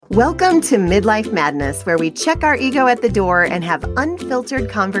Welcome to Midlife Madness, where we check our ego at the door and have unfiltered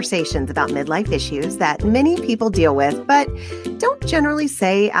conversations about midlife issues that many people deal with, but don't generally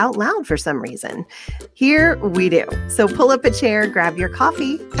say out loud for some reason. Here we do. So pull up a chair, grab your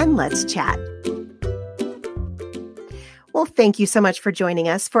coffee, and let's chat. Well, thank you so much for joining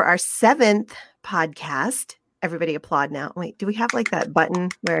us for our 7th podcast. Everybody applaud now. Wait, do we have like that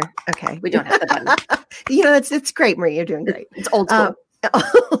button where, okay. We don't have the button. It's great, Marie. You're doing great. It's old school.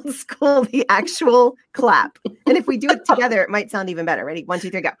 Old school, the actual clap. And if we do it together, it might sound even better. Ready? 1, 2,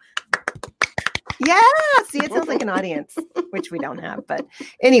 3, go. Yeah. See, it sounds like an audience, which we don't have. But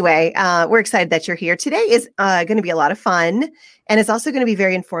anyway, we're excited that you're here. Today is going to be a lot of fun. And it's also going to be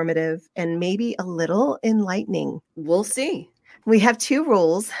very informative and maybe a little enlightening. We'll see. We have 2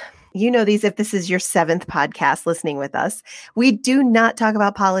 rules. You know these if this is your 7th podcast listening with us. We do not talk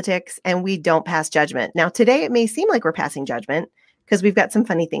about politics and we don't pass judgment. Now, today it may seem like we're passing judgment because we've got some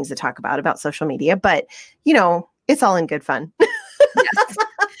funny things to talk about social media, but it's all in good fun. Yes.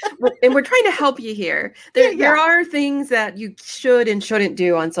 And we're trying to help you here. There are things that you should and shouldn't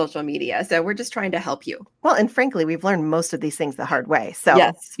do on social media. So we're just trying to help you. Well, and frankly, we've learned most of these things the hard way. So,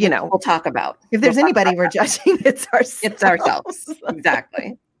 yes, we'll talk about. If there's anybody we're judging, it's ourselves. It's ourselves.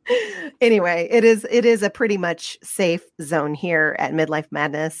 Exactly. Anyway, it is a pretty much safe zone here at Midlife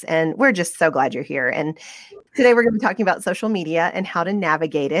Madness, and we're just so glad you're here. And today we're going to be talking about social media and how to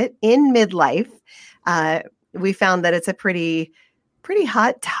navigate it in midlife. We found that it's a pretty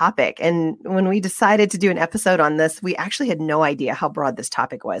hot topic, and when we decided to do an episode on this, we actually had no idea how broad this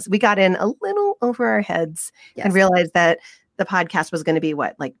topic was. We got in a little over our heads and realized that the podcast was going to be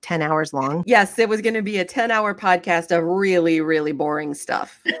like 10 hours long? Yes, it was going to be a 10-hour podcast of really, really boring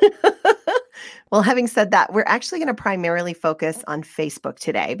stuff. Well, having said that, we're actually going to primarily focus on Facebook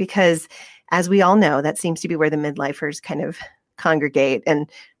today because, as we all know, that seems to be where the midlifers kind of congregate. And,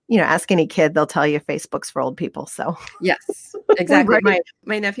 ask any kid, they'll tell you Facebook's for old people. So yes, exactly.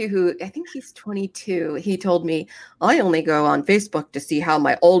 My nephew, who I think he's 22, he told me, I only go on Facebook to see how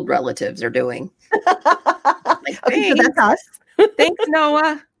my old relatives are doing. Okay, so that's us. Thanks,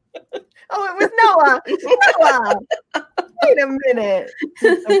 Noah. Oh, it was Noah. Wait a minute.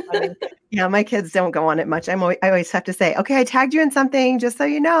 So funny. Yeah, my kids don't go on it much. I always have to say, okay, I tagged you in something just so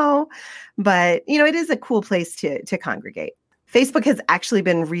you know. But, it is a cool place to congregate. Facebook has actually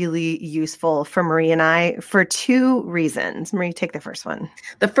been really useful for Marie and I for 2 reasons. Marie, take the first one.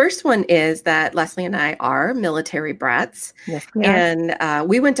 The first one is that Leslie and I are military brats. Yes, we are. And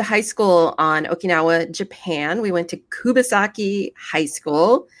we went to high school on Okinawa, Japan. We went to Kubasaki High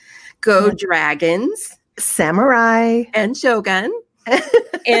School. Go Dragons. Samurai. And Shogun.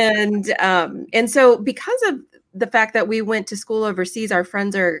 and so because of the fact that we went to school overseas, our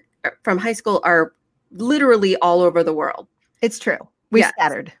friends from high school are literally all over the world. It's true. We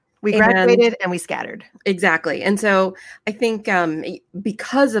scattered. We graduated and we scattered. Exactly. And so I think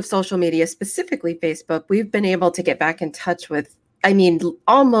because of social media, specifically Facebook, we've been able to get back in touch with,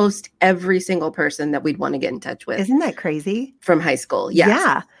 almost every single person that we'd want to get in touch with. Isn't that crazy? From high school. Yes.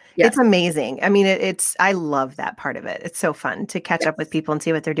 Yeah. Yes. It's amazing. I love that part of it. It's so fun to catch up with people and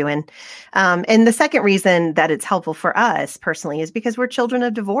see what they're doing. And the second reason that it's helpful for us personally is because we're children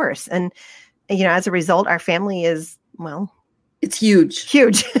of divorce. And, as a result, our family is, it's huge.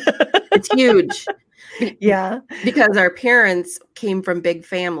 Huge. It's huge. Yeah. Because our parents came from big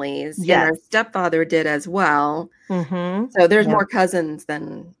families. Yes. And our stepfather did as well. Mm-hmm. So there's more cousins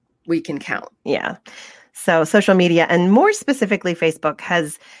than we can count. Yeah. So social media, and more specifically Facebook,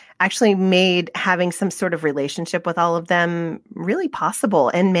 has actually made having some sort of relationship with all of them really possible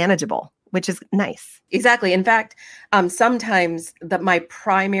and manageable, which is nice. Exactly. In fact, sometimes my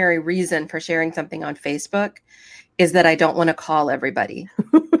primary reason for sharing something on Facebook is that I don't want to call everybody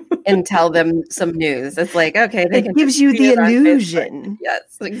and tell them some news. It's like, okay. It gives you the illusion.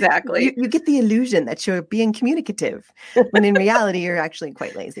 Yes, exactly. You get the illusion that you're being communicative when in reality, you're actually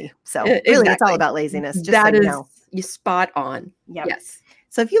quite lazy. So really, it's all about laziness. Just that is, you spot on. Yep. Yes.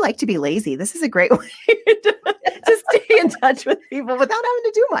 So if you like to be lazy, this is a great way to stay in touch with people without having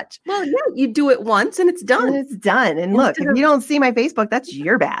to do much. Well, yeah, you do it once and it's done. And look, if you don't see my Facebook, that's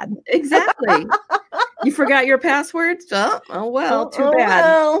your bad. Exactly. You forgot your passwords? Oh well, too bad.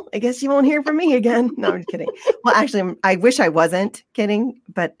 Well, I guess you won't hear from me again. No, I'm kidding. Well, actually, I wish I wasn't kidding,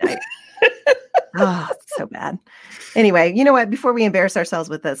 but it's so bad. Anyway, you know what? Before we embarrass ourselves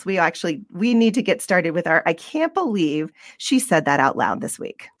with this, we need to get started with I can't believe she said that out loud this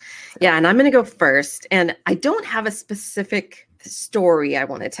week. Yeah, and I'm going to go first. And I don't have a specific story I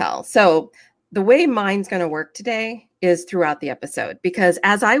want to tell. So the way mine's going to work today is throughout the episode, because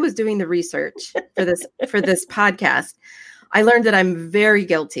as I was doing the research for this podcast, I learned that I'm very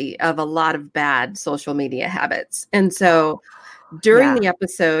guilty of a lot of bad social media habits. And so during the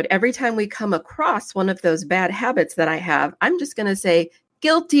episode, every time we come across one of those bad habits that I have, I'm just going to say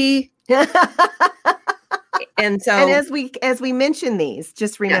guilty. And so, and as we mention these,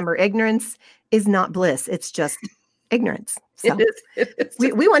 just remember, ignorance is not bliss. It's just ignorance. So it is.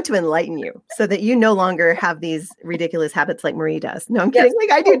 We want to enlighten you so that you no longer have these ridiculous habits like Marie does. No, I'm kidding.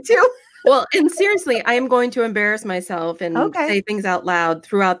 Like I do too. Well, and seriously, I am going to embarrass myself and say things out loud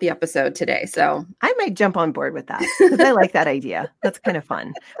throughout the episode today. So I might jump on board with that because I like that idea. That's kind of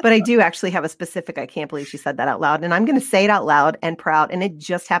fun. But I do actually have a specific, I can't believe she said that out loud. And I'm going to say it out loud and proud. And it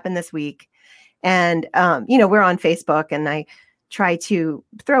just happened this week. And, we're on Facebook and I try to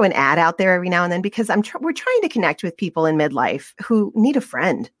throw an ad out there every now and then because we're trying to connect with people in midlife who need a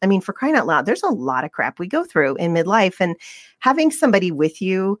friend. I mean, for crying out loud, there's a lot of crap we go through in midlife, and having somebody with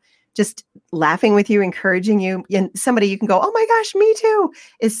you, just laughing with you, encouraging you, and somebody you can go, oh my gosh, me too,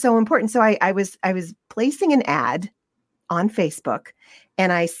 is so important. So I was placing an ad on Facebook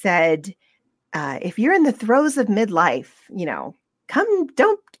and I said, if you're in the throes of midlife,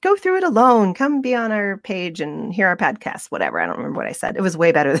 don't go through it alone. Come be on our page and hear our podcast, whatever. I don't remember what I said. It was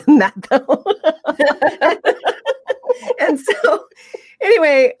way better than that though. And so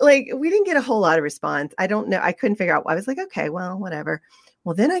anyway, like we didn't get a whole lot of response. I don't know. I couldn't figure out. I was like, okay, well, whatever.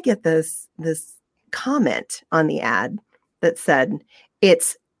 Well, then I get this comment on the ad that said,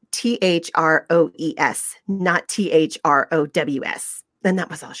 it's THROES, not THROWS. And that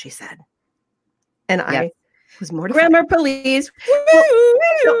was all she said. And I was mortified. Grammar police.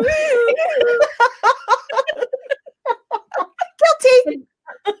 Guilty.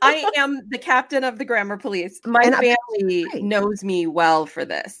 I am the captain of the grammar police. My family knows me well for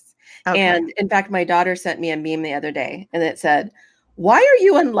this. Okay. And in fact, my daughter sent me a meme the other day and it said, why are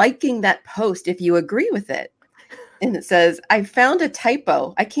you unliking that post if you agree with it? And it says, I found a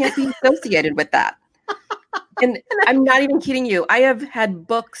typo. I can't be associated with that. And I'm not even kidding you. I have had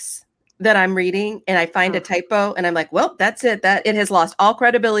books that I'm reading and I find a typo and I'm like, well, that's it. That it has lost all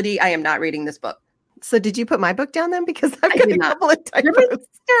credibility. I am not reading this book. So did you put my book down then? Because I've got a couple of typos. You're my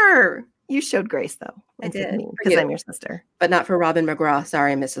sister. You showed grace though. I did. Because I'm your sister. But not for Robin McGraw.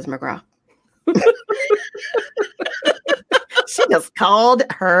 Sorry, Mrs. McGraw. She just called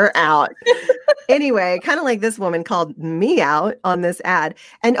her out. Anyway, kind of like this woman called me out on this ad.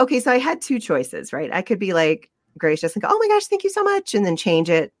 And okay, so I had two choices, right? I could be like gracious and go, oh my gosh, thank you so much. And then change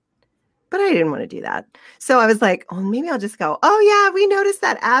it. But I didn't want to do that. So I was like, oh, maybe I'll just go, oh yeah, we noticed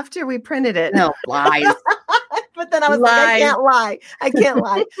that after we printed it. No, lies. But then I was like, I can't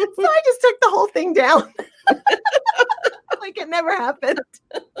lie. So I just took the whole thing down. Like it never happened.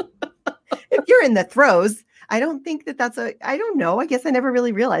 If you're in the throes, I don't think that's I don't know. I guess I never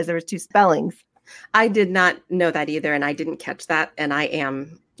really realized there was two spellings. I did not know that either. And I didn't catch that. And I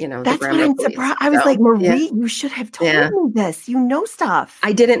am, that's why I'm surprised. I was like, Marie, you should have told me this. You know stuff.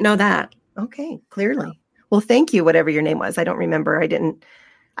 I didn't know that. Okay, clearly. Well, thank you, whatever your name was. I don't remember.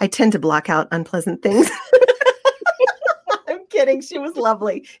 I tend to block out unpleasant things. I'm kidding. She was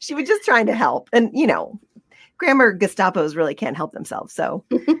lovely. She was just trying to help. And, grammar Gestapos really can't help themselves. So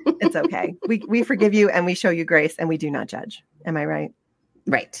it's okay. We forgive you and we show you grace and we do not judge. Am I right?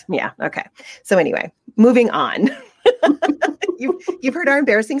 Right. Yeah. Okay. So anyway, moving on. You've heard our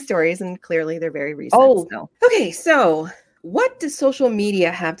embarrassing stories and clearly they're very recent. Oh, so. Okay. So what does social media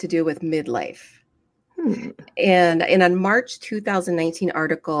have to do with midlife? And in a March 2019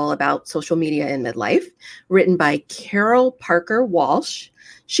 article about social media in midlife, written by Carol Parker Walsh,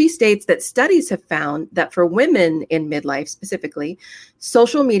 she states that studies have found that for women in midlife specifically,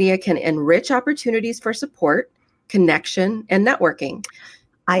 social media can enrich opportunities for support, connection, and networking.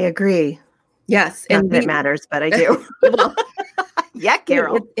 I agree. Yes. Not that it matters, but I do. Well, yeah,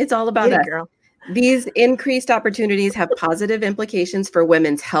 Carol. It's all about us. Girl. These increased opportunities have positive implications for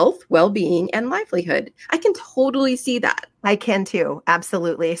women's health, well-being, and livelihood. I can totally see that. I can too.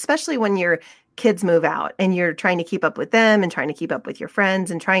 Absolutely. Especially when your kids move out and you're trying to keep up with them and trying to keep up with your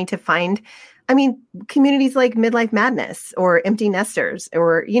friends and trying to find, communities like Midlife Madness or Empty Nesters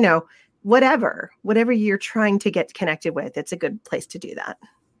or, whatever you're trying to get connected with. It's a good place to do that.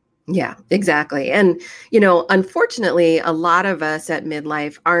 Yeah, exactly. And, unfortunately, a lot of us at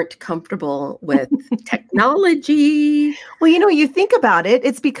midlife aren't comfortable with technology. Well, you think about it,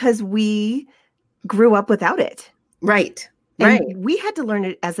 it's because we grew up without it. Right. And right. We had to learn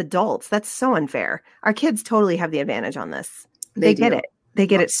it as adults. That's so unfair. Our kids totally have the advantage on this. They get it. They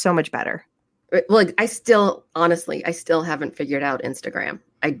get it so much better. Well, I still haven't figured out Instagram.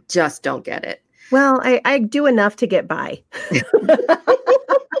 I just don't get it. Well, I do enough to get by.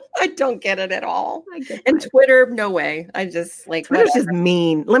 I don't get it at all. I get and that. Twitter, no way. I just like Twitter's whatever. just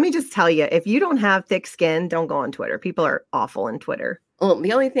mean. Let me just tell you, if you don't have thick skin, don't go on Twitter. People are awful in Twitter. Well,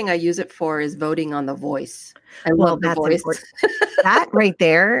 the only thing I use it for is voting on The Voice. I love The that's Voice. Important. That right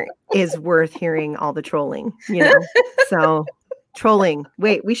there is worth hearing all the trolling, So trolling.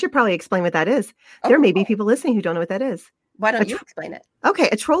 Wait, we should probably explain what that is. There may be people listening who don't know what that is. Why don't you explain it? Okay,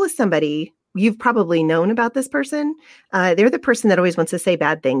 a troll is somebody you've probably known about this person. They're the person that always wants to say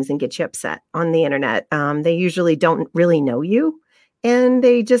bad things and get you upset on the internet. They usually don't really know you. And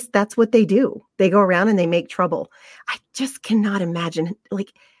that's what they do. They go around and they make trouble. I just cannot imagine,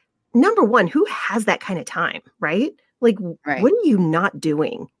 number one, who has that kind of time, right? What are you not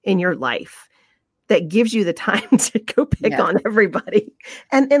doing in your life that gives you the time to go pick on everybody?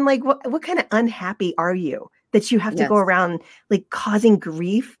 And what kind of unhappy are you that you have to go around causing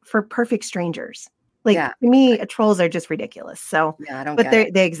grief for perfect strangers? To me, trolls are just ridiculous. So, I don't but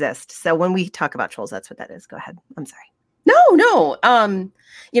they exist. So when we talk about trolls, that's what that is. Go ahead. I'm sorry. No.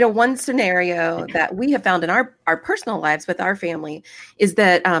 One scenario that we have found in our personal lives with our family is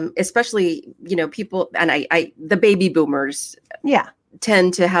that, especially, people, and the baby boomers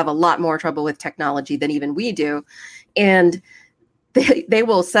tend to have a lot more trouble with technology than even we do. And they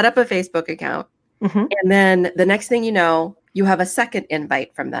will set up a Facebook account. Mm-hmm. And then the next thing you know, you have a second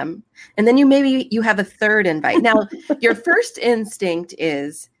invite from them. And then you have a third invite. Now, your first instinct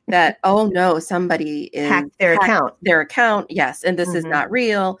is that, oh no, somebody is hacked their account. Yes. And this is not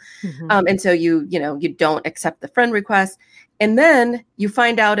real. Mm-hmm. And so you don't accept the friend request. And then you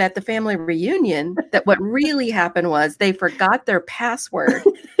find out at the family reunion that what really happened was they forgot their password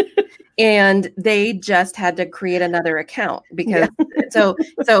and they just had to create another account because so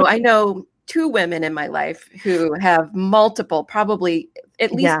I know 2 women in my life who have multiple, probably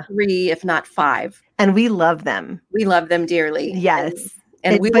at least 3, if not 5. And we love them. We love them dearly. Yes.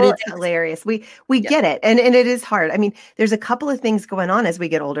 But it's hilarious. We get it. And it is hard. I mean, there's a couple of things going on as we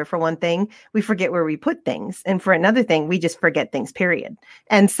get older. For one thing, we forget where we put things. And for another thing, we just forget things, period.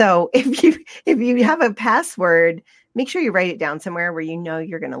 And so if you have a password, make sure you write it down somewhere where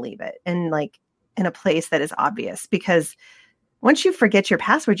you're going to leave it and in a place that is obvious, because once you forget your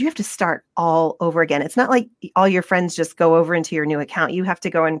password, you have to start all over again. It's not like all your friends just go over into your new account. You have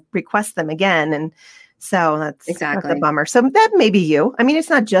to go and request them again. And so that's a bummer. So that may be you. I mean, it's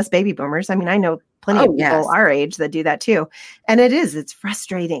not just baby boomers. I mean, I know plenty of people our age that do that too. And it's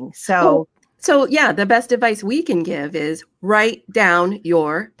frustrating. So the best advice we can give is write down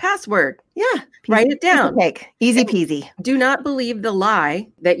your password. Yeah. Write it down. Easy peasy. Do not believe the lie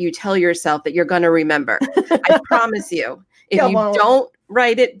that you tell yourself that you're going to remember. I promise you, if you don't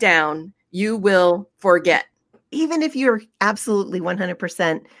write it down, you will forget. Even if you're absolutely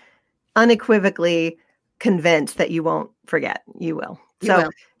 100% unequivocally convinced that you won't forget, you will.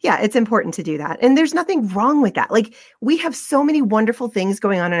 It's important to do that. And there's nothing wrong with that. We have so many wonderful things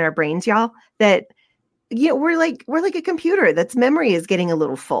going on in our brains, y'all, that we're like a computer that's memory is getting a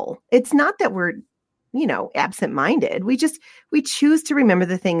little full. It's not that we're absent-minded. We choose to remember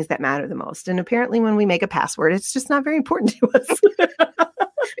the things that matter the most. And apparently when we make a password, it's just not very important to us.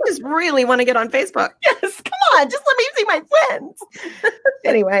 I just really want to get on Facebook. Yes, come on, just let me see my friends.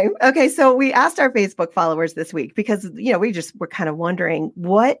 Anyway, okay, so we asked our Facebook followers this week because, we're kind of wondering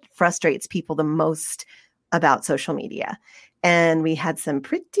what frustrates people the most about social media. And we had some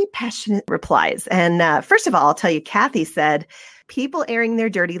pretty passionate replies. And first of all, I'll tell you, Kathy said, people airing their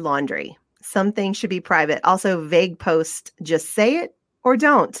dirty laundry. Some things should be private. Also, vague posts, just say it or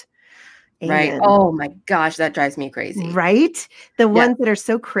don't. Right. Oh my gosh, that drives me crazy. Right? The ones that are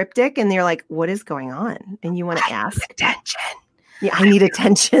so cryptic and they're like, what is going on? And you want to ask. Attention. Yeah, I need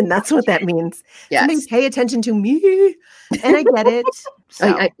attention. That's what that means. Yes. Somebody pay attention to me. And I get it. So.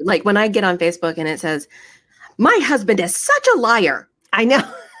 I when I get on Facebook and it says, my husband is such a liar. I know.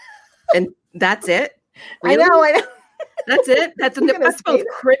 And that's it. Really? I know. That's it. That's both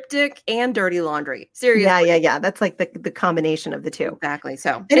cryptic and dirty laundry. Seriously. Yeah. That's like the combination of the two. Exactly.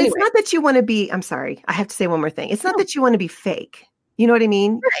 So, and it's not that you want to be, I'm sorry, I have to say one more thing. It's not that you want to be fake. You know what I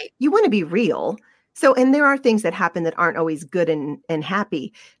mean? Right. You want to be real. So, and there are things that happen that aren't always good and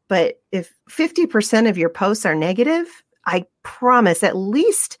happy. But if 50% of your posts are negative, I promise at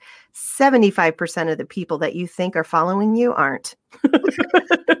least 75% of the people that you think are following you aren't.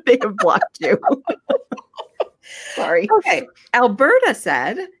 They have blocked you. Sorry. Okay. Alberta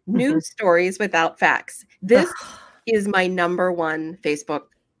said news stories without facts. This is my number one Facebook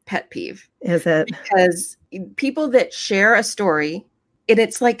pet peeve. Is it? Because people that share a story and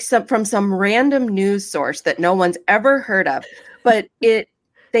it's like from some random news source that no one's ever heard of, but they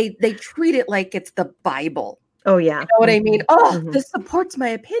treat it like it's the Bible. Oh, yeah. You know what I mean? Oh, Mm-hmm. this supports my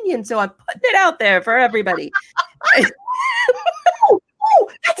opinion, so I'm putting it out there for everybody. Oh,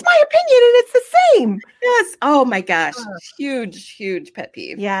 that's my opinion, and it's the same. Yes. Oh my gosh. Huge pet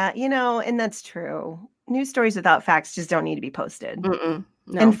peeve. Yeah, and that's true. News stories without facts just don't need to be posted. No.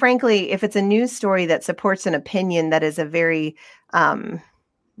 And frankly, if it's a news story that supports an opinion that is a very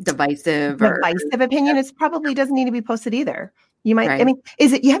divisive opinion, it probably doesn't need to be posted either. You might, right. I mean,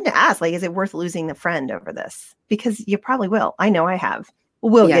 you have to ask, like, is it worth losing a friend over this? Because you probably will. I know I have.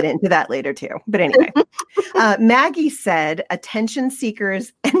 We'll get into that later too. But anyway, Maggie said attention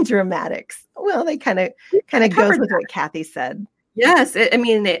seekers and dramatics. Well, they kind of goes with what Kathy said. Yes.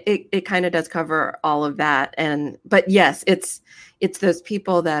 It kind of does cover all of that. But yes, it's those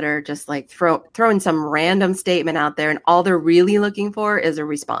people that are just like throwing some random statement out there and all they're really looking for is a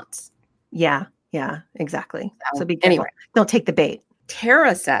response. Yeah, exactly. So be careful. Anyway, don't take the bait.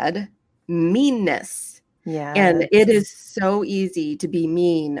 Tara said meanness. Yeah. And it is so easy to be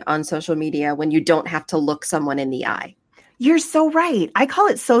mean on social media when you don't have to look someone in the eye. You're so right. I call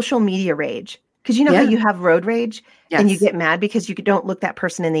it social media rage. Because you know how you have road rage and you get mad because you don't look that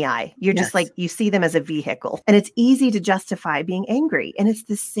person in the eye. You're just like, you see them as a vehicle. And it's easy to justify being angry. And it's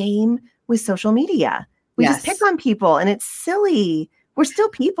the same with social media. We just pick on people and it's silly. We're still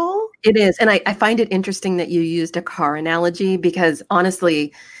people. It is. And I find it interesting that you used a car analogy because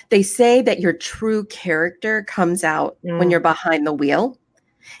honestly, they say that your true character comes out when you're behind the wheel.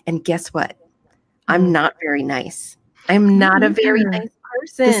 And guess what? I'm not very nice. I'm not a very nice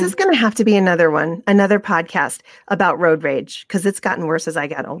person. This is going to have to be another podcast about road rage because it's gotten worse as I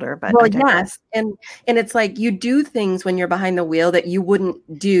got older. But yes. And it's like you do things when you're behind the wheel that you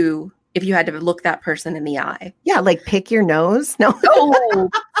wouldn't do if you had to look that person in the eye. Yeah, like pick your nose. No.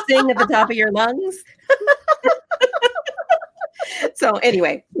 Sing at the top of your lungs. So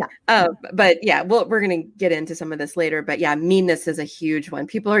anyway, but yeah, we're going to get into some of this later. But yeah, meanness is a huge one.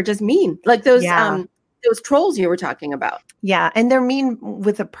 People are just mean, like those trolls you were talking about. Yeah, and they're mean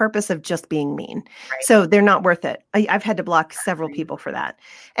with the purpose of just being mean. Right. So they're not worth it. I've had to block several people for that.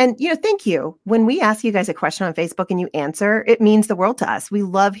 And, thank you. When we ask you guys a question on Facebook and you answer, it means the world to us. We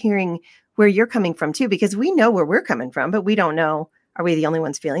love hearing where you're coming from too, because we know where we're coming from, but we don't know, are we the only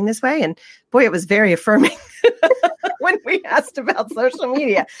ones feeling this way? And boy, it was very affirming when we asked about social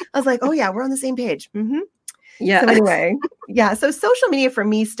media. I was like, oh yeah, we're on the same page. Mm-hmm. Yeah. So anyway, so social media for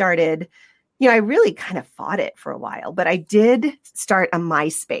me started, I really kind of fought it for a while, but I did start a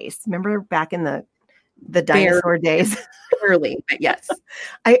MySpace. Remember back in the dinosaur days? Early, but yes.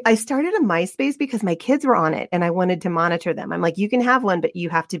 I started a MySpace because my kids were on it and I wanted to monitor them. I'm like, you can have one, but you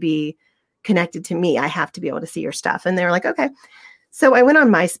have to be connected to me. I have to be able to see your stuff. And they were like, okay. So I went on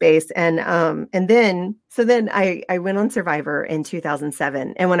MySpace and then I went on Survivor in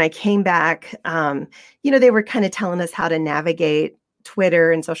 2007. And when I came back, they were kind of telling us how to navigate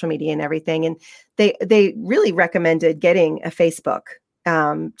Twitter and social media and everything. And they really recommended getting a Facebook,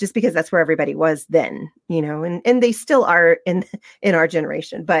 just because that's where everybody was then, and they still are in our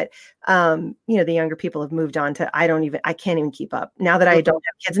generation. But, the younger people have moved on to, I can't even keep up now that I don't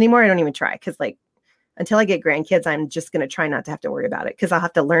have kids anymore. I don't even try. Cause like, until I get grandkids, I'm just going to try not to have to worry about it because I'll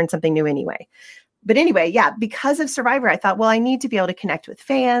have to learn something new anyway. But anyway, because of Survivor, I thought, well, I need to be able to connect with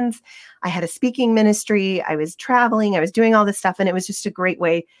fans. I had a speaking ministry. I was traveling. I was doing all this stuff. And it was just a great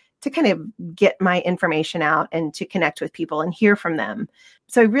way to kind of get my information out and to connect with people and hear from them.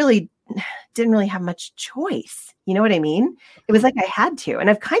 So I really didn't really have much choice. You know what I mean? It was like I had to. And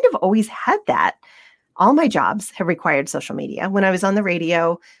I've kind of always had that. All my jobs have required social media. When I was on the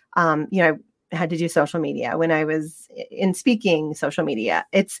radio, I had to do social media. When I was in speaking, social media,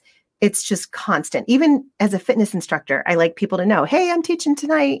 it's just constant. Even as a fitness instructor, I like people to know, hey, I'm teaching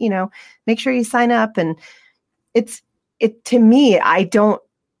tonight, make sure you sign up. And to me,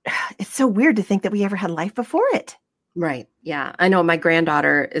 it's so weird to think that we ever had life before it. Right. Yeah. I know my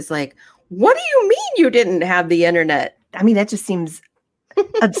granddaughter is like, what do you mean you didn't have the internet? I mean, that just seems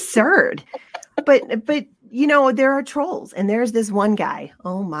absurd. But there are trolls, and there's this one guy,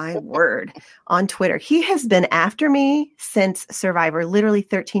 oh my word, on Twitter. He has been after me since Survivor, literally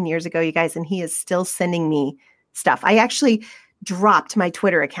 13 years ago, you guys, and he is still sending me stuff. I actually dropped my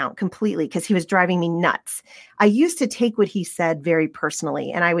Twitter account completely because he was driving me nuts. I used to take what he said very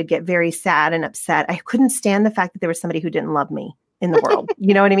personally, and I would get very sad and upset. I couldn't stand the fact that there was somebody who didn't love me in the world.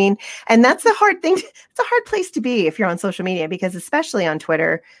 You know what I mean? And that's a hard thing. It's a hard place to be if you're on social media, because especially on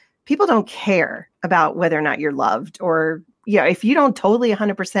Twitter, people don't care about whether or not you're loved, or, if you don't totally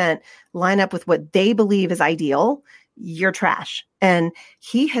 100% line up with what they believe is ideal, you're trash. And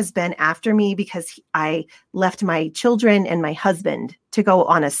he has been after me because I left my children and my husband to go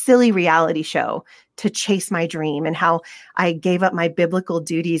on a silly reality show to chase my dream, and how I gave up my biblical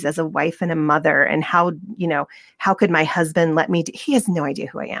duties as a wife and a mother, and how could my husband let me he has no idea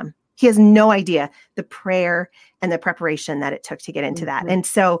who I am. He has no idea the prayer and the preparation that it took to get into that. And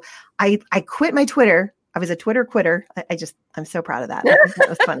so I quit my Twitter. I was a Twitter quitter. I'm so proud of that. I think that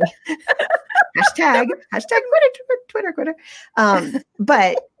was funny. hashtag Twitter quitter.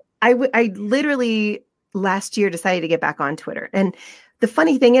 But I literally last year decided to get back on Twitter. And the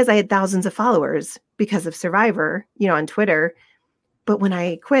funny thing is I had thousands of followers because of Survivor, on Twitter. But when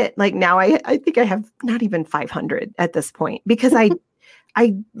I quit, like now I think I have not even 500 at this point, because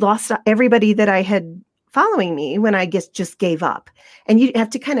I lost everybody that I had following me when I just gave up. And you have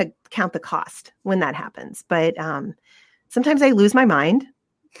to kind of count the cost when that happens. But sometimes I lose my mind.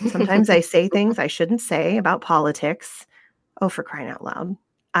 Sometimes I say things I shouldn't say about politics. Oh, for crying out loud.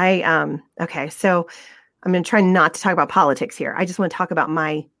 Okay, so I'm going to try not to talk about politics here. I just want to talk about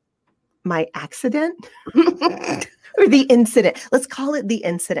my accident or the incident. Let's call it the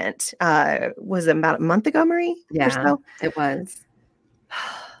incident. Was it about a month ago, Marie? Yeah, or so? It was.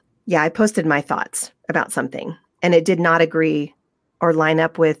 Yeah, I posted my thoughts about something, and it did not agree or line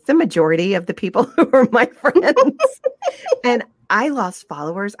up with the majority of the people who were my friends. And I lost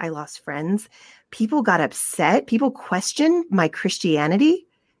followers. I lost friends. People got upset. People questioned my Christianity.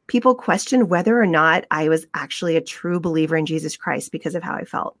 People questioned whether or not I was actually a true believer in Jesus Christ because of how I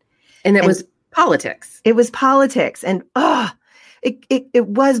felt. And it was politics. It was politics. And it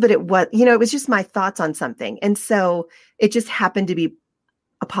was, but it was, it was just my thoughts on something. And so it just happened to be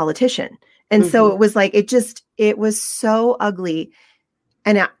a politician. And so it was like, it was so ugly.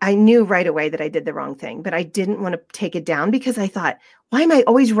 And I knew right away that I did the wrong thing, but I didn't want to take it down because I thought, why am I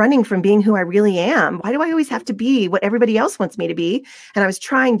always running from being who I really am? Why do I always have to be what everybody else wants me to be? And I was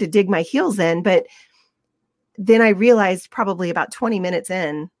trying to dig my heels in, but then I realized probably about 20 minutes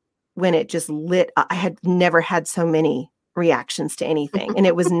in when it just lit, I had never had so many reactions to anything, and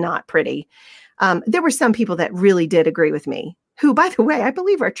it was not pretty. There were some people that really did agree with me, who, by the way, I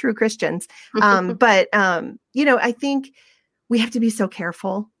believe are true Christians. But I think we have to be so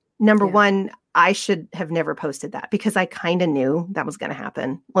careful. Number one, I should have never posted that because I kind of knew that was going to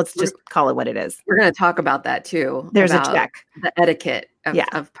happen. Let's just call it what it is. We're going to talk about that too. There's a check. The etiquette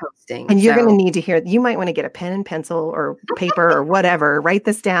of posting. And you're going to need to hear, you might want to get a pen and pencil or paper or whatever, write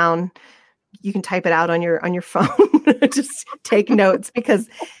this down. You can type it out on your phone. Just take notes, because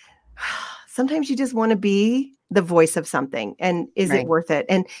sometimes you just want to be the voice of something. And is it worth it?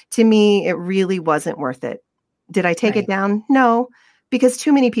 And to me, it really wasn't worth it. Did I take it down? No, because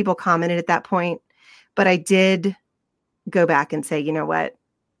too many people commented at that point. But I did go back and say, you know what?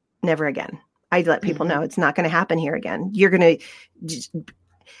 Never again. I let people know it's not going to happen here again.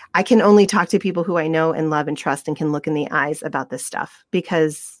 I can only talk to people who I know and love and trust and can look in the eyes about this stuff,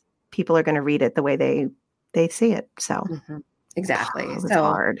 because people are going to read it the way they see it. So exactly. It was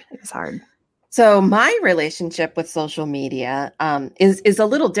hard. It was hard. So my relationship with social media is a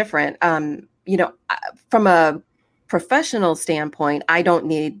little different. From a professional standpoint, I don't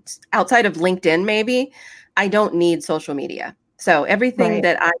need, outside of LinkedIn, maybe, I don't need social media. So everything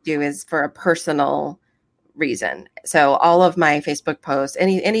that I do is for a personal reason. So all of my Facebook posts,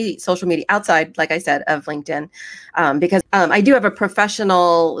 any social media outside, like I said, of LinkedIn, because I do have a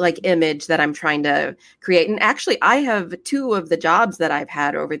professional image that I'm trying to create. And actually, I have 2 of the jobs that I've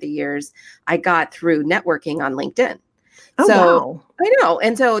had over the years I got through networking on LinkedIn. Oh, wow. I know.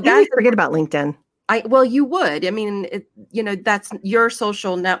 And so that's forget about LinkedIn. You would. I mean, that's your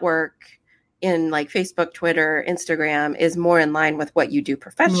social network in Facebook, Twitter, Instagram is more in line with what you do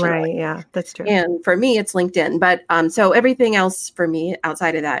professionally. Right. Yeah, that's true. And for me, it's LinkedIn. But so everything else for me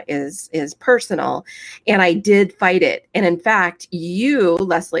outside of that is personal. And I did fight it. And in fact, you,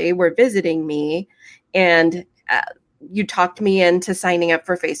 Leslie, were visiting me, and you talked me into signing up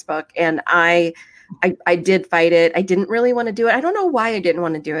for Facebook. And I did fight it. I didn't really want to do it. I don't know why I didn't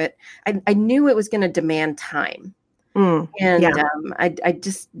want to do it. I knew it was going to demand time. I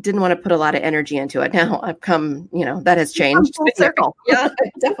just didn't want to put a lot of energy into it. Now I've come, that has changed. Full circle. Yeah,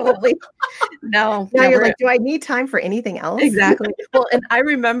 definitely. Now you're like, do I need time for anything else? Exactly. Well, and I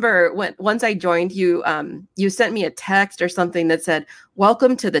remember once I joined you, you sent me a text or something that said,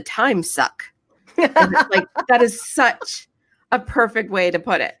 "Welcome to the time suck." And that is such a perfect way to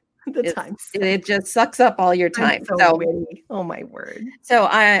put it. It just sucks up all your time. So witty. Oh my word. So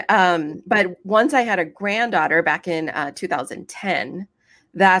but once I had a granddaughter back in 2010,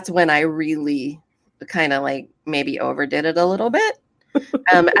 that's when I really kind of maybe overdid it a little bit.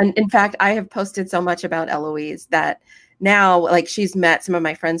 And in fact, I have posted so much about Eloise that now, like, she's met some of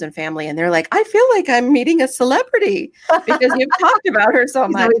my friends and family, and they're like, I feel like I'm meeting a celebrity because you've talked about her so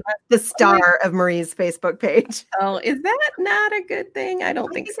much. The star of Marie's Facebook page. Oh, is that not a good thing? I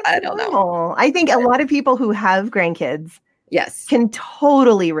don't think so. I don't know. I think a lot of people who have grandkids can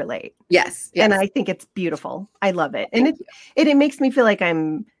totally relate. Yes. And I think it's beautiful. I love it. And it makes me feel like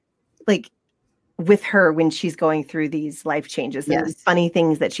I'm like with her when she's going through these life changes and these funny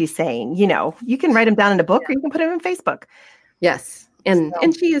things that she's saying. You know, you can write them down in a book or you can put them on Facebook. Yes. And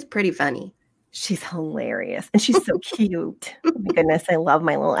she is pretty funny. She's hilarious. And she's so cute. Oh my goodness. I love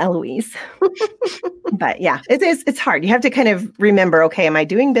my little Eloise. But yeah, it's hard. You have to kind of remember, okay, am I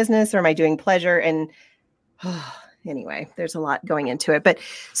doing business or am I doing pleasure? And anyway, there's a lot going into it. But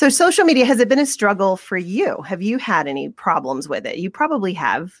so social media, has it been a struggle for you? Have you had any problems with it? You probably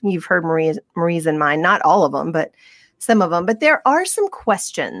have. You've heard Marie's and mine, not all of them, but some of them. But there are some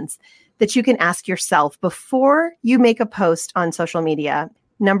questions that you can ask yourself before you make a post on social media.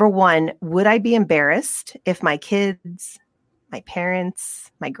 Number one, would I be embarrassed if my kids, my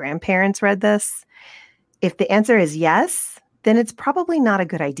parents, my grandparents read this? If the answer is yes, then it's probably not a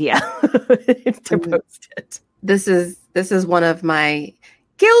good idea to post it. This is one of my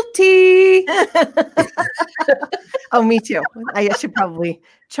guilty. Oh, me too. I should probably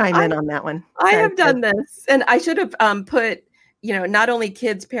chime in on that one. I have done this, and I should have put, not only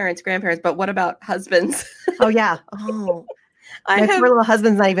kids, parents, grandparents, but what about husbands? Oh yeah. Oh, my poor little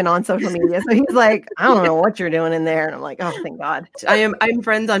husband's not even on social media, so he's like, I don't know what you're doing in there, and I'm like, oh, thank God. I'm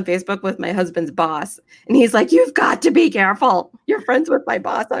friends on Facebook with my husband's boss, and he's like, you've got to be careful. You're friends with my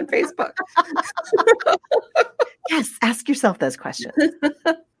boss on Facebook. Yes, ask yourself those questions.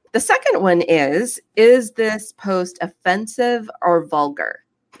 The second one is this post offensive or vulgar?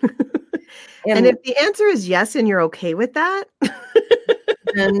 And if the answer is yes, and you're okay with that,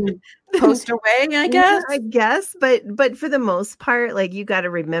 then post away, I guess. I guess, but for the most part, like, you got to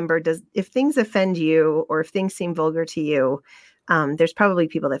remember, if things offend you or if things seem vulgar to you, there's probably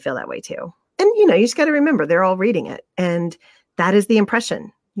people that feel that way too. And you just got to remember, they're all reading it, and that is the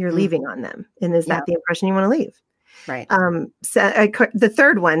impression you're leaving on them. And is that the impression you want to leave? Right. So the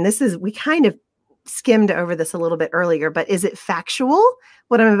third one, we kind of skimmed over this a little bit earlier, but is it factual,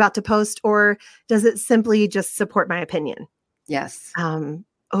 what I'm about to post, or does it simply just support my opinion? Yes. There's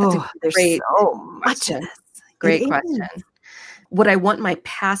so much of this. Great question. Would I want my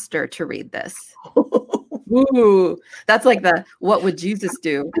pastor to read this? Ooh, that's like what would Jesus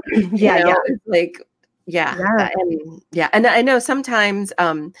do? Yeah. It's like, and I know sometimes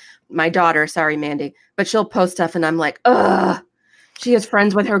my daughter, sorry, Mandy, but she'll post stuff and I'm like, ugh, she is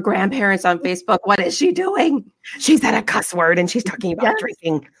friends with her grandparents on Facebook. What is she doing? She said a cuss word and she's talking about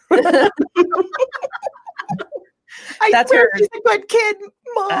drinking. I swear she's a good kid,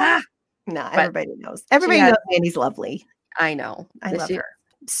 Mom. No, everybody knows. Everybody knows Mandy's lovely. I know. I love her.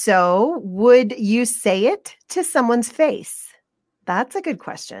 So would you say it to someone's face? That's a good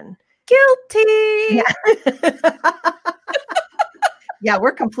question. Guilty. Yeah. Yeah,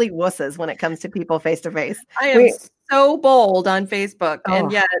 we're complete wusses when it comes to people face to face. I am so bold on Facebook.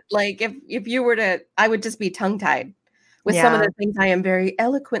 And yet, like, if you were to, I would just be tongue-tied with some of the things I am very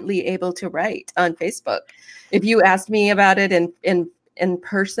eloquently able to write on Facebook. If you asked me about it in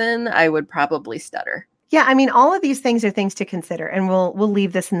person, I would probably stutter. Yeah, I mean, all of these things are things to consider, and we'll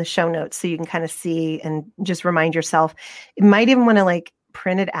leave this in the show notes so you can kind of see and just remind yourself. You might even want to like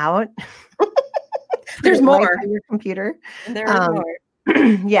print it out. There's more on your computer. There is more.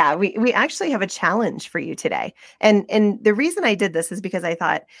 Yeah, we actually have a challenge for you today, and the reason I did this is because I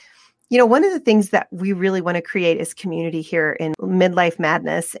thought, one of the things that we really want to create is community here in Midlife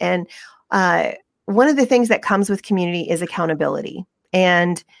Madness, and one of the things that comes with community is accountability,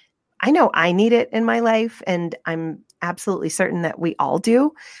 and I know I need it in my life, and I'm absolutely certain that we all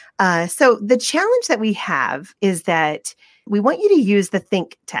do. So the challenge that we have is that we want you to use the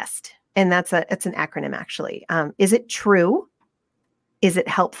think test. And it's an acronym, actually. Is it true? Is it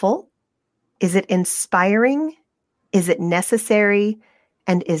helpful? Is it inspiring? Is it necessary?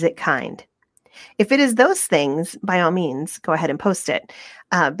 And is it kind? If it is those things, by all means, go ahead and post it.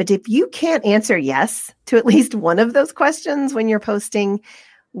 But if you can't answer yes to at least one of those questions when you're posting,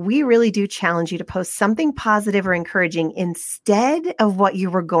 we really do challenge you to post something positive or encouraging instead of what you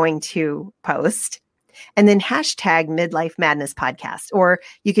were going to post. And then hashtag Midlife Madness Podcast, or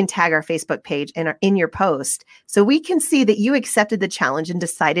you can tag our Facebook page in your post so we can see that you accepted the challenge and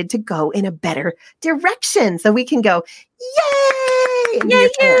decided to go in a better direction. So we can go, yay! Yay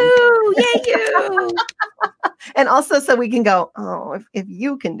you! Yay you! And also so we can go, oh, if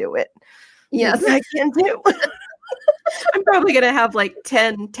you can do it, yes, I can too. I'm probably going to have like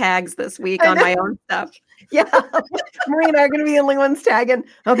 10 tags this week on my own stuff. Yeah. Marie and I are going to be the only ones tagging.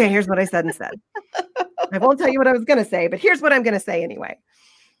 Okay, here's what I said instead. I won't tell you what I was going to say, but here's what I'm going to say anyway.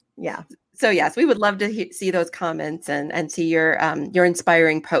 Yeah. So yes, we would love to see those comments and see your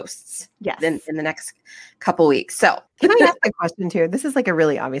inspiring posts. Yes. In the next couple weeks. So can I ask a question too? This is like a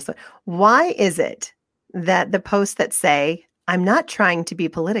really obvious one. Why is it that the posts that say, I'm not trying to be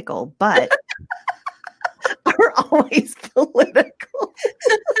political, but are always political?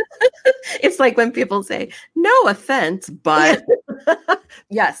 It's like when people say, no offense, but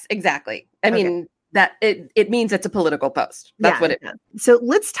yes, exactly. I mean, that it means it's a political post. That's what it means. So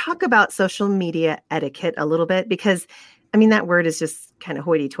let's talk about social media etiquette a little bit, because I mean, that word is just kind of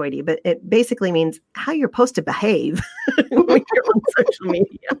hoity-toity, but it basically means how you're supposed to behave when you're on social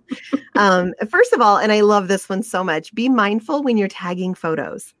media. First of all, and I love this one so much, be mindful when you're tagging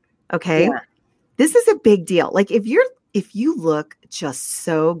photos. Okay. Yeah. This is a big deal. Like if you look just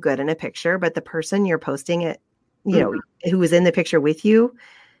so good in a picture, but the person you're posting it, know, who was in the picture with you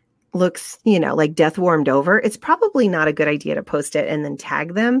looks, like death warmed over, it's probably not a good idea to post it and then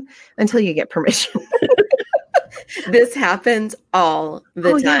tag them until you get permission. This happens all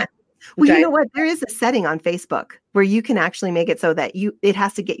the time. Yeah. Well, you know what? There is a setting on Facebook where you can actually make it so that it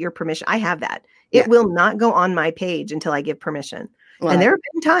has to get your permission. I have that. It will not go on my page until I give permission. Well, and there have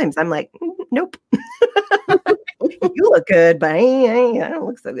been times I'm like, nope. You look good, but I don't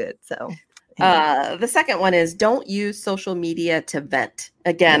look so good. So the second one is don't use social media to vent.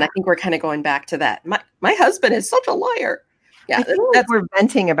 Again, I think we're kind of going back to that. My husband is such a liar. Yeah, I feel like we're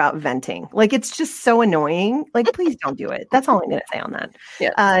venting about venting. Like, it's just so annoying. Like, please don't do it. That's all I'm going to say on that.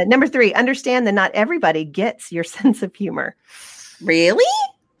 Yeah. Number 3, understand that not everybody gets your sense of humor. Really?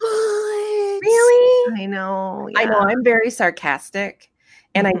 What? Really? I know. Yeah. I know. I'm very sarcastic.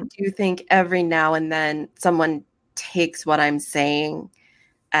 And I do think every now and then someone takes what I'm saying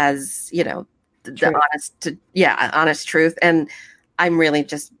as, the honest truth. And I'm really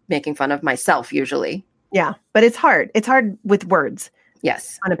just making fun of myself usually. Yeah, but it's hard. It's hard with words.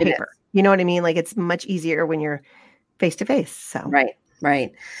 Yes. On a paper. You know what I mean? Like, it's much easier when you're face to face. So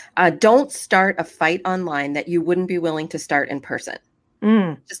Right. Don't start a fight online that you wouldn't be willing to start in person.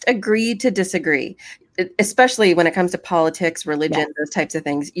 Just agree to disagree, especially when it comes to politics, religion, those types of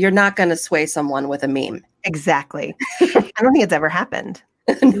things. You're not going to sway someone with a meme. Exactly. I don't think it's ever happened.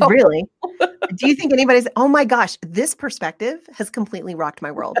 No. Really? Do you think anybody's, oh my gosh, this perspective has completely rocked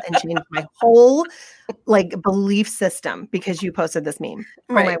my world and changed my whole belief system because you posted this meme?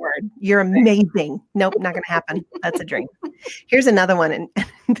 Oh my word. You're amazing. Nope, not going to happen. That's a drink. Here's another one. And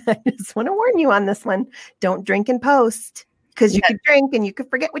I just want to warn you on this one. Don't drink and post, because you could drink and you could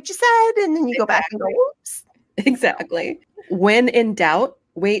forget what you said. And then you go back and go, whoops. Exactly. When in doubt,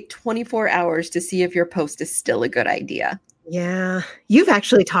 wait 24 hours to see if your post is still a good idea. Yeah. You've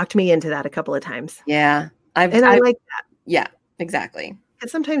actually talked me into that a couple of times. Yeah. I like that. Yeah, exactly.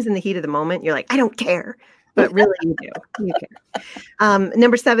 Because sometimes in the heat of the moment, you're like, I don't care. But really, you do. You care.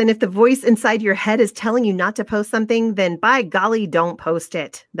 Number 7, if the voice inside your head is telling you not to post something, then by golly, don't post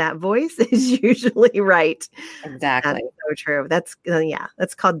it. That voice is usually right. Exactly. That's so true.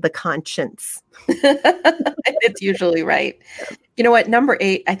 That's called the conscience. It's usually right. You know what? Number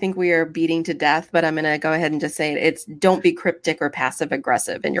 8, I think we are beating to death, but I'm going to go ahead and just say it. It's don't be cryptic or passive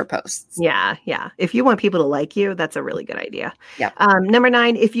aggressive in your posts. Yeah. If you want people to like you, that's a really good idea. Yeah. Number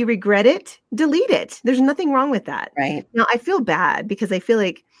 9, if you regret it, delete it. There's nothing wrong with that. Right. Now, I feel bad because I feel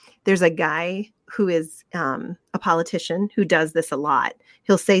like there's a guy who is a politician who does this a lot.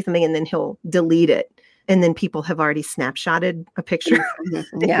 He'll say something and then he'll delete it. And then people have already snapshotted a picture. And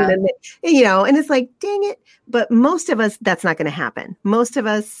it's like, dang it. But most of us, that's not going to happen. Most of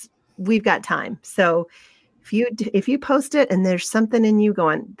us, we've got time. So if you post it and there's something in you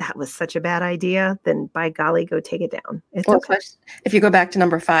going, that was such a bad idea, then by golly, go take it down. It's okay. If you go back to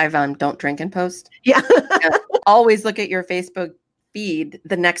number 5, don't drink and post. Yeah. Always look at your Facebook feed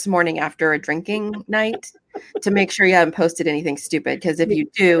the next morning after a drinking night to make sure you haven't posted anything stupid. Because if you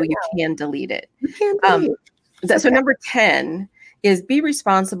do, you can delete it. So number 10 is be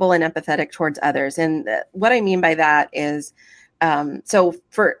responsible and empathetic towards others. And what I mean by that is,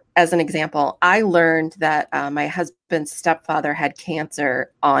 as an example, I learned that my husband's stepfather had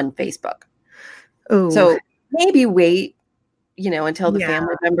cancer on Facebook. Ooh. So maybe wait, until the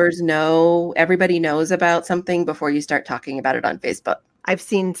family members know, everybody knows about something before you start talking about it on Facebook. I've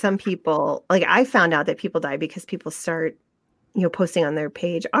seen some people, I found out that people die because people start, posting on their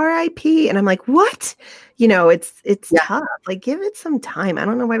page, RIP. And I'm like, what? It's tough. Give it some time. I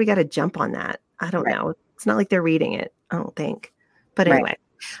don't know why we got to jump on that. I don't know. It's not like they're reading it, I don't think. But anyway.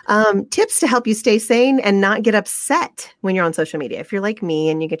 Tips to help you stay sane and not get upset when you're on social media. If you're like me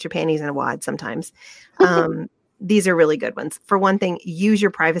and you get your panties in a wad sometimes, these are really good ones. For one thing, use your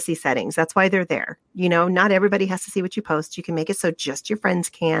privacy settings. That's why they're there. Not everybody has to see what you post. You can make it so just your friends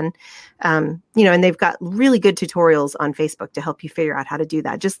can, and they've got really good tutorials on Facebook to help you figure out how to do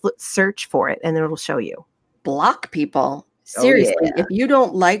that. Just search for it and then it'll show you. Block people. Seriously, if you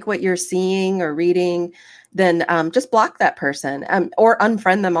don't like what you're seeing or reading, then just block that person or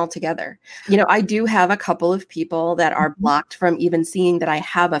unfriend them altogether. I do have a couple of people that are blocked from even seeing that I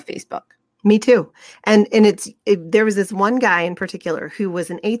have a Facebook. Me too. And there was this one guy in particular who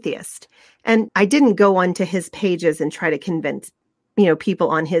was an atheist, and I didn't go onto his pages and try to convince, people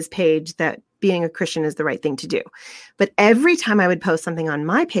on his page that being a Christian is the right thing to do. But every time I would post something on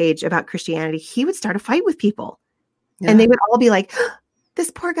my page about Christianity, he would start a fight with people. Yeah. And they would all be like, this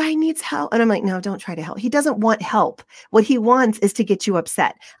poor guy needs help. And I'm like, no, don't try to help. He doesn't want help. What he wants is to get you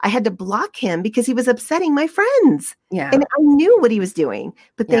upset. I had to block him because he was upsetting my friends. Yeah. And I knew what he was doing,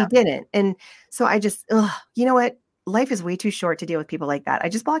 but they didn't. And so I just, you know what? Life is way too short to deal with people like that. I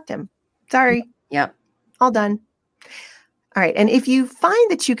just blocked him. Sorry. Yep. All done. All right. And if you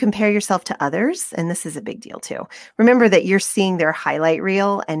find that you compare yourself to others, and this is a big deal too, remember that you're seeing their highlight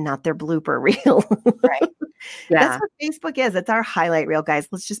reel and not their blooper reel. Right. Yeah. That's what Facebook is. It's our highlight reel, guys.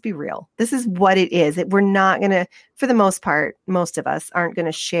 Let's just be real. This is what it is. We're not going to, for the most part, most of us aren't going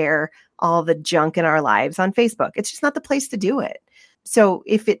to share all the junk in our lives on Facebook. It's just not the place to do it. So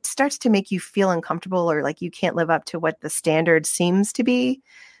if it starts to make you feel uncomfortable or like you can't live up to what the standard seems to be,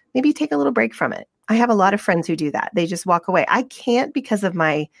 maybe take a little break from it. I have a lot of friends who do that. They just walk away. I can't because of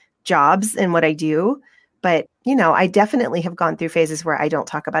my jobs and what I do. But, I definitely have gone through phases where I don't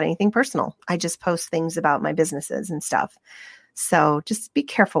talk about anything personal. I just post things about my businesses and stuff. So just be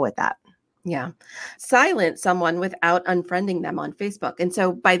careful with that. Yeah. Silence someone without unfriending them on Facebook. And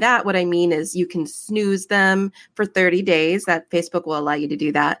so by that, what I mean is you can snooze them for 30 days. That Facebook will allow you to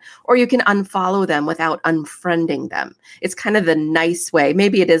do that. Or you can unfollow them without unfriending them. It's kind of the nice way.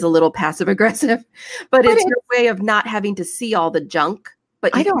 Maybe it is a little passive aggressive, but it's your way of not having to see all the junk.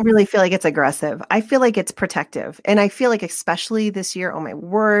 But I don't really feel like it's aggressive. I feel like it's protective. And I feel like especially this year, oh my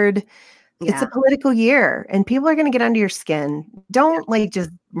word, it's a political year and people are going to get under your skin. Don't just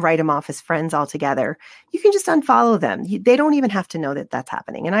write them off as friends altogether. You can just unfollow them. They don't even have to know that that's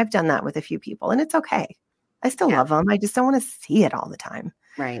happening. And I've done that with a few people and it's okay. I still love them. I just don't want to see it all the time.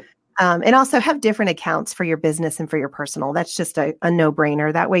 Right. And also have different accounts for your business and for your personal. That's just a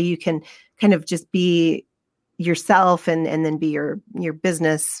no-brainer. That way you can kind of just be yourself and then be your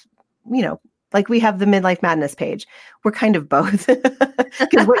business, like we have the Midlife Madness page. We're kind of both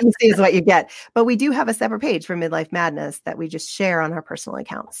because what you see is what you get. But we do have a separate page for Midlife Madness that we just share on our personal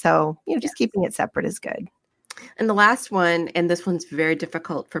account. So, just keeping it separate is good. And the last one, and this one's very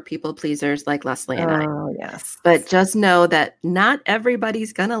difficult for people pleasers like Leslie and I. Oh, yes. But just know that not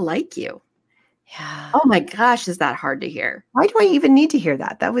everybody's going to like you. Yeah. Oh my gosh, is that hard to hear? Why do I even need to hear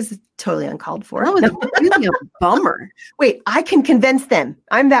that? That was totally uncalled for. That was really a bummer. Wait, I can convince them.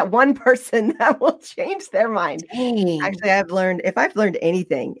 I'm that one person that will change their mind. Dang. Actually, if I've learned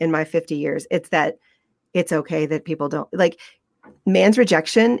anything in my 50 years, it's that it's okay that people don't man's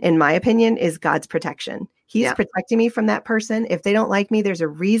rejection, in my opinion, is God's protection. He's protecting me from that person. If they don't like me, there's a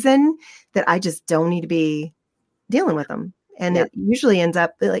reason that I just don't need to be dealing with them. And it usually ends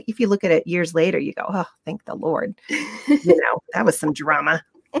up if you look at it years later, you go, oh, thank the Lord. That was some drama.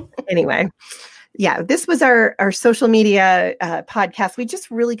 Anyway, this was our social media podcast. We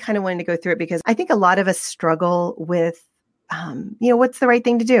just really kind of wanted to go through it because I think a lot of us struggle with, what's the right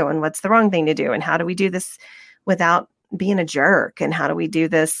thing to do and what's the wrong thing to do? And how do we do this without being a jerk? And how do we do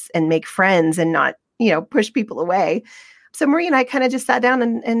this and make friends and not, push people away? So Marie and I kind of just sat down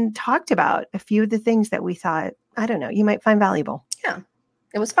and talked about a few of the things that we thought, I don't know, you might find valuable. Yeah,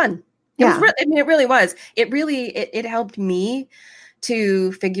 it was fun. Yeah. It really was. It helped me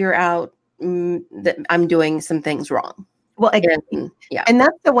to figure out that I'm doing some things wrong. Well, again, and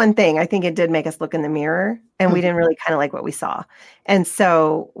that's the one thing I think it did make us look in the mirror and we didn't really kind of like what we saw. And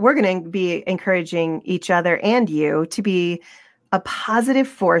so we're going to be encouraging each other and you to be a positive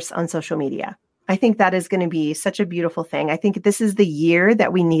force on social media. I think that is going to be such a beautiful thing. I think this is the year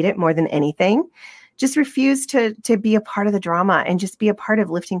that we need it more than anything. Just refuse to be a part of the drama and just be a part of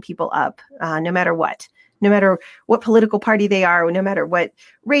lifting people up, no matter what political party they are, no matter what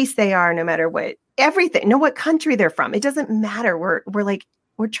race they are, no matter what everything, what country they're from. It doesn't matter.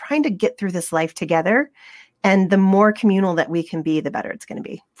 We're trying to get through this life together. And the more communal that we can be, the better it's going to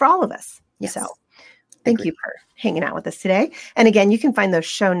be for all of us. Yes. So thank you for hanging out with us today. And again, you can find those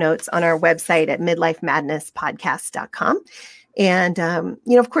show notes on our website at midlifemadnesspodcast.com. And,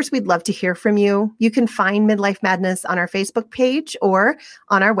 of course, we'd love to hear from you. You can find Midlife Madness on our Facebook page or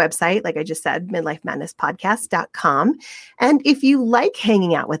on our website, like I just said, midlifemadnesspodcast.com. And if you like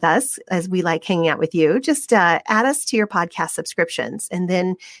hanging out with us, as we like hanging out with you, just add us to your podcast subscriptions. And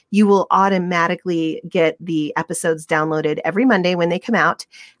then you will automatically get the episodes downloaded every Monday when they come out.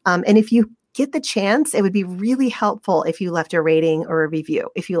 And if you get the chance, it would be really helpful if you left a rating or a review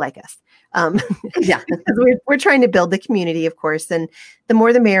if you like us. Yeah, we're trying to build the community, of course, and the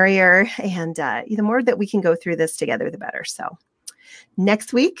more the merrier, and the more that we can go through this together, the better. So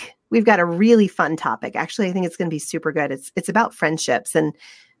next week, we've got a really fun topic. Actually, I think it's going to be super good. It's about friendships, and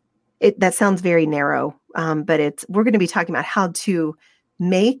that sounds very narrow, but we're going to be talking about how to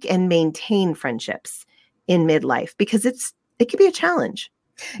make and maintain friendships in midlife, because it can be a challenge.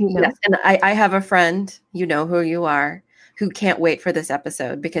 Yes, and I have a friend, you know who you are, who can't wait for this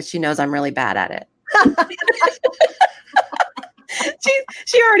episode because she knows I'm really bad at it.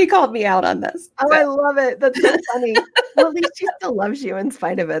 She already called me out on this. Oh, I love it. That's so funny. Well, at least she still loves you in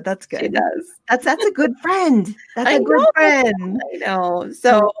spite of it. That's good. She does. That's a good friend. That's a good friend. I know.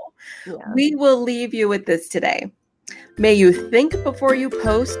 So we will leave you with this today. May you think before you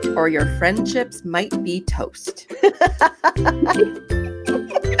post, or your friendships might be toast.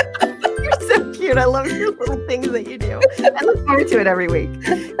 So cute. I love your little things that you do. I look forward to it every week.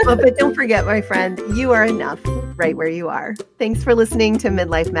 But don't forget, my friend, you are enough right where you are. Thanks for listening to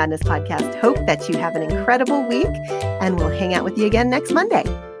Midlife Madness Podcast. Hope that you have an incredible week, and we'll hang out with you again next Monday.